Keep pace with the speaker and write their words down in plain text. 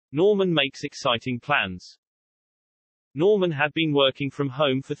Norman makes exciting plans. Norman had been working from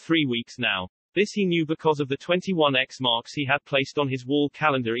home for 3 weeks now. This he knew because of the 21 X marks he had placed on his wall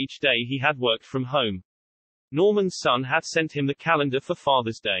calendar each day he had worked from home. Norman's son had sent him the calendar for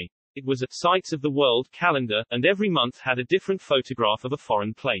Father's Day. It was a Sights of the World calendar, and every month had a different photograph of a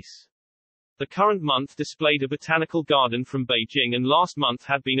foreign place. The current month displayed a botanical garden from Beijing, and last month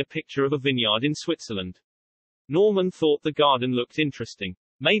had been a picture of a vineyard in Switzerland. Norman thought the garden looked interesting.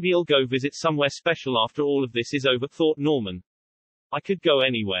 Maybe I'll go visit somewhere special after all of this is over, thought Norman. I could go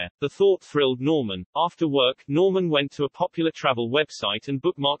anywhere. The thought thrilled Norman. After work, Norman went to a popular travel website and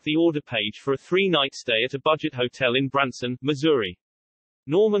bookmarked the order page for a 3-night stay at a budget hotel in Branson, Missouri.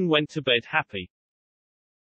 Norman went to bed happy.